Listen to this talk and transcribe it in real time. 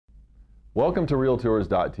Welcome to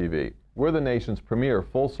realtours.tv. We're the nation's premier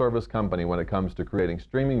full-service company when it comes to creating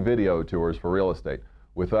streaming video tours for real estate.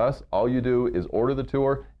 With us, all you do is order the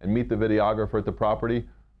tour and meet the videographer at the property.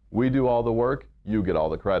 We do all the work, you get all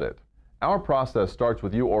the credit. Our process starts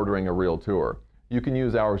with you ordering a real tour. You can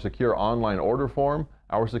use our secure online order form,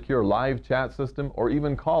 our secure live chat system, or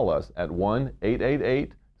even call us at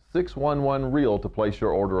 1-888-611-REAL to place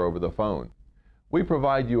your order over the phone. We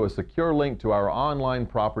provide you a secure link to our online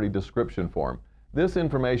property description form. This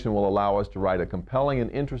information will allow us to write a compelling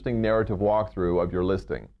and interesting narrative walkthrough of your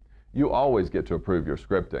listing. You always get to approve your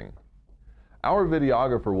scripting. Our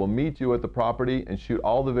videographer will meet you at the property and shoot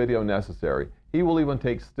all the video necessary. He will even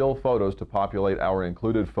take still photos to populate our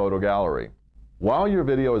included photo gallery. While your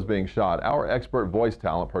video is being shot, our expert voice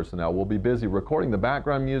talent personnel will be busy recording the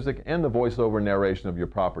background music and the voiceover narration of your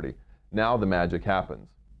property. Now the magic happens.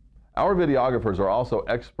 Our videographers are also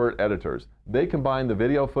expert editors. They combine the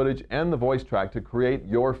video footage and the voice track to create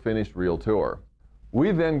your finished reel tour.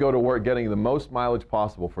 We then go to work getting the most mileage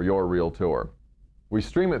possible for your reel tour. We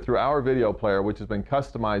stream it through our video player, which has been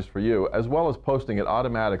customized for you, as well as posting it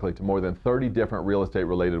automatically to more than 30 different real estate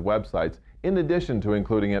related websites, in addition to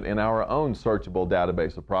including it in our own searchable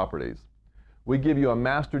database of properties. We give you a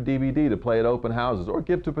master DVD to play at open houses or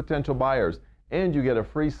give to potential buyers, and you get a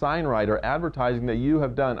free sign writer advertising that you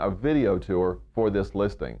have done a video tour for this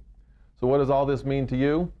listing. So what does all this mean to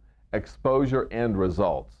you? Exposure and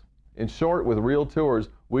results. In short, with Real Tours,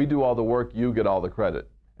 we do all the work, you get all the credit.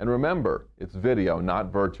 And remember, it's video,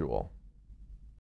 not virtual.